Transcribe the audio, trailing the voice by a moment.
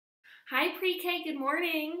Hi pre-K, good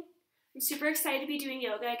morning. I'm super excited to be doing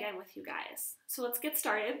yoga again with you guys. So let's get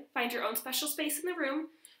started. Find your own special space in the room.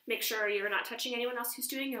 Make sure you're not touching anyone else who's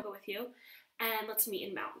doing yoga with you. And let's meet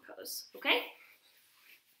in mountain pose, okay?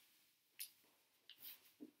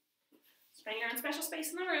 So find your own special space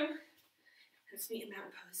in the room. Let's meet in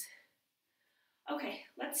mountain pose. Okay,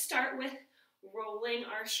 let's start with rolling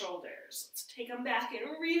our shoulders. Let's take them back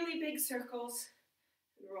in really big circles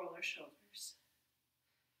and roll our shoulders.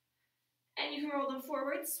 And you can roll them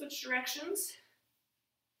forward, switch directions.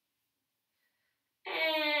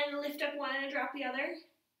 And lift up one and drop the other.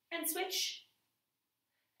 And switch.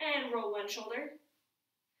 And roll one shoulder.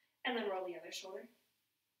 And then roll the other shoulder.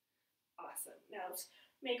 Awesome. Now let's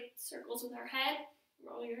make circles with our head.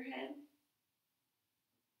 Roll your head.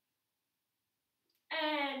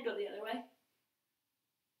 And go the other way.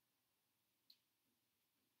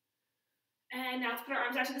 And now let's put our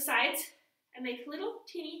arms out to the sides and make little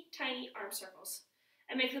teeny tiny arm circles.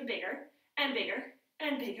 And make them bigger and bigger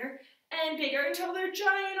and bigger and bigger until they're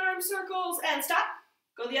giant arm circles. And stop.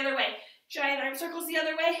 Go the other way. Giant arm circles the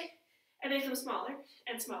other way. And make them smaller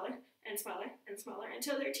and smaller and smaller and smaller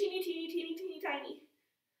until they're teeny, teeny, teeny, teeny, tiny.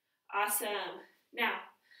 Awesome. Now,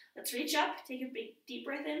 let's reach up. Take a big deep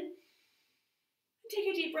breath in.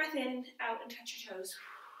 Take a deep breath in, out, and touch your toes.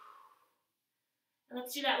 And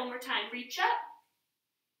let's do that one more time. Reach up.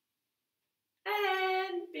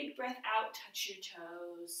 And big breath out, touch your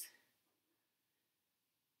toes.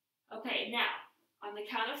 Okay, now, on the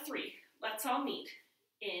count of 3, let's all meet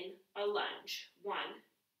in a lunge. 1,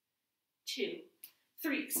 2,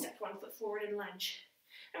 3. Step 1 foot forward and lunge.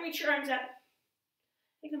 And reach your arms up.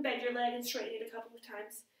 You can bend your leg and straighten it a couple of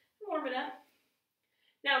times. And warm it up.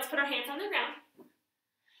 Now let's put our hands on the ground.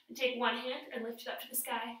 And take one hand and lift it up to the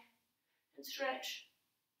sky. And stretch.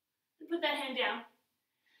 And put that hand down.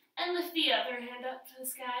 And lift the other hand up to the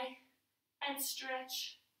sky. And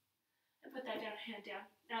stretch. And put that hand down.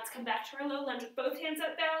 Now let's come back to our low lunge with both hands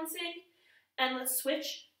up balancing. And let's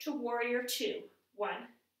switch to warrior 2. 1,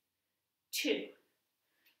 2,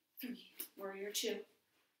 3. Warrior 2.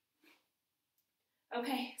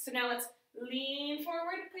 Okay, so now let's lean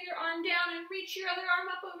forward, put your arm down, and reach your other arm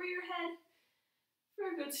up over your head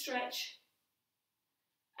for a good stretch.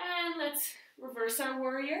 And let's reverse our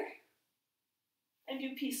warrior and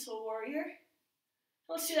do peaceful warrior.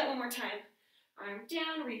 Let's do that one more time. Arm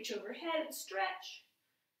down, reach overhead, and stretch.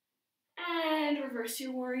 And reverse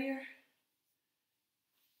your warrior.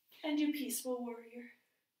 And do peaceful warrior.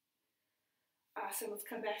 Awesome, let's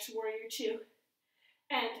come back to warrior 2.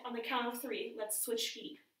 And on the count of 3, let's switch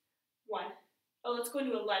feet. 1. Oh, let's go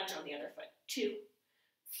into a lunge on the other foot. 2,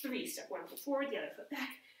 3. Step 1 foot forward, the other foot back.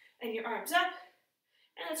 And your arms up.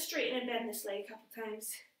 And let's straighten and bend this leg a couple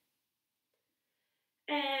times.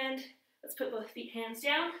 And let's put both feet hands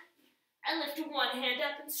down. And lift one hand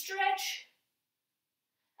up and stretch.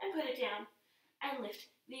 And put it down. And lift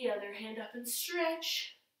the other hand up and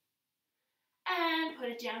stretch. And put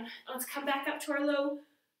it down. Let's come back up to our low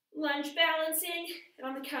lunge balancing. And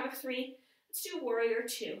on the count of 3, let's do warrior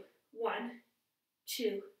 2. 1,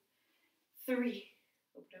 2, 3.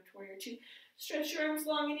 Open up to warrior 2. Stretch your arms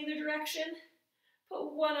long in either direction.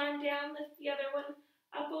 Put one arm down, lift the other one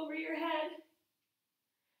up over your head.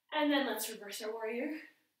 And then let's reverse our warrior.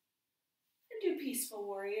 And do peaceful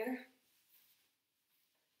warrior.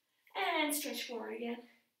 And stretch forward again.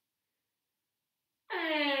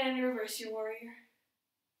 And reverse your warrior.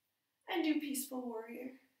 And do peaceful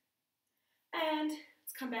warrior. And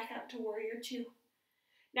let's come back up to warrior 2.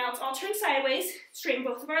 Now let's all turn sideways, straighten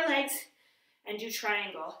both of our legs, and do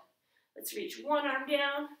triangle. Let's reach one arm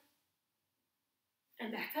down,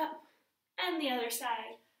 and back up, and the other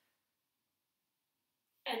side,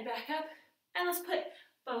 and back up, and let's put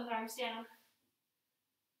both arms down,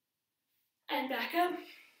 and back up,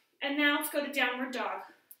 and now let's go to downward dog.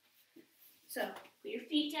 So put your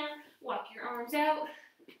feet down, walk your arms out,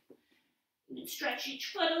 you can stretch each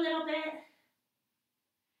foot a little bit,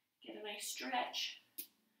 get a nice stretch.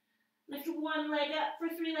 Lift one leg up for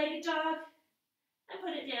 3-legged dog and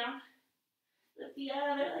put it down. Lift the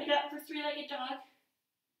other leg up for 3-legged dog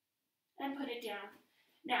and put it down.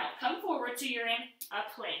 Now come forward so you're in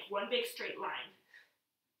a plank, one big straight line,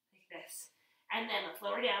 like this. And then let's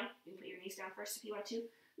lower down. You can put your knees down first if you want to.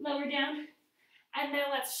 Lower down. And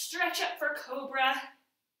then let's stretch up for cobra.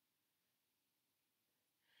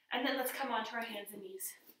 And then let's come onto our hands and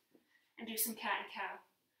knees and do some cat and cow.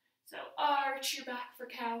 So arch your back for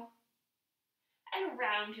cow. And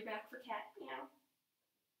round your back for cat, meow.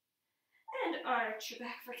 And arch your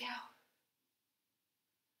back for cow.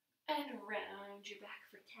 And round your back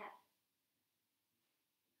for cat.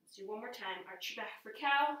 Let's do one more time. Arch your back for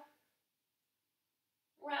cow.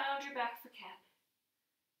 Round your back for cat.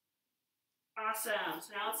 Awesome.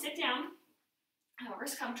 So now let's sit down,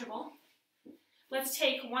 however's comfortable. Let's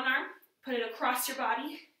take one arm, put it across your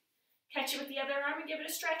body, catch it with the other arm and give it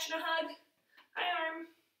a stretch and a hug. High arm.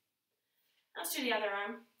 Let's do the other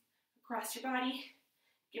arm. Across your body,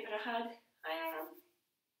 give it a hug. High arm.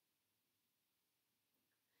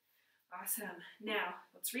 Awesome. Now,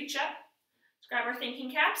 let's reach up. Let's grab our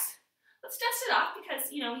thinking caps. Let's dust it off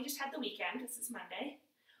because, you know, we just had the weekend. This is Monday.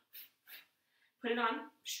 Put it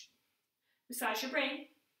on. Massage your brain.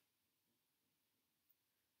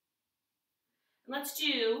 And let's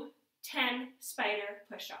do 10 spider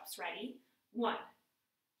push-ups. Ready? 1,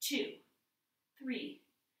 2, 3,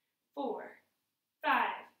 4, 5,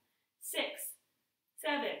 6,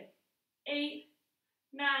 7, 8,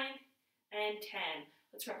 9, and 10.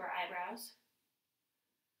 Let's rub our eyebrows.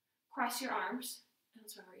 Cross your arms. And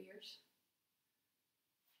let's rub our ears.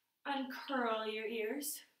 Uncurl your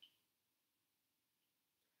ears.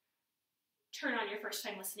 Turn on your first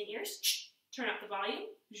time listening ears. Turn up the volume.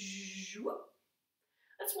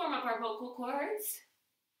 Let's warm up our vocal cords.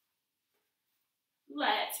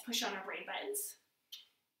 Let's push on our brain buttons.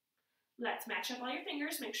 Let's match up all your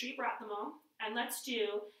fingers. Make sure you brought them all. And let's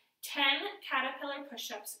do 10 caterpillar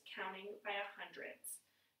push-ups counting by hundreds.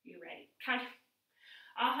 You ready? Count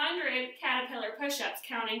 100 caterpillar push-ups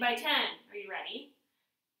counting by 10. Are you ready?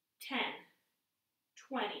 10,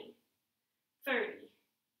 20, 30,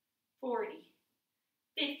 40,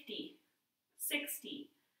 50, 60,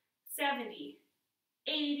 70,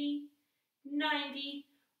 80, 90,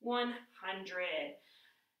 100.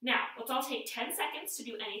 Now, let's all take 10 seconds to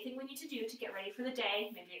do anything we need to do to get ready for the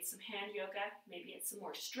day. Maybe it's some hand yoga, maybe it's some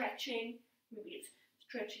more stretching, maybe it's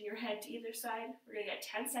stretching your head to either side. We're going to get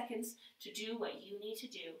 10 seconds to do what you need to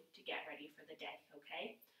do to get ready for the day,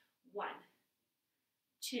 okay? 1,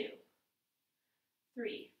 2,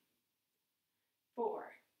 3, 4,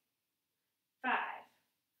 5,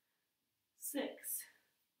 6,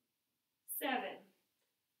 7,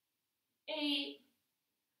 8,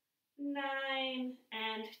 9,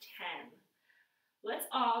 and 10. Let's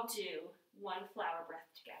all do one flower breath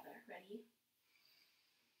together. Ready?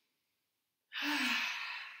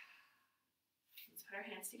 Let's put our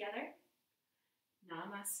hands together.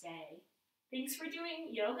 Namaste. Thanks for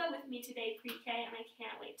doing yoga with me today, pre-K, and I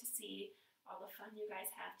can't wait to see all the fun you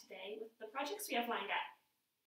guys have today with the projects we have lined up.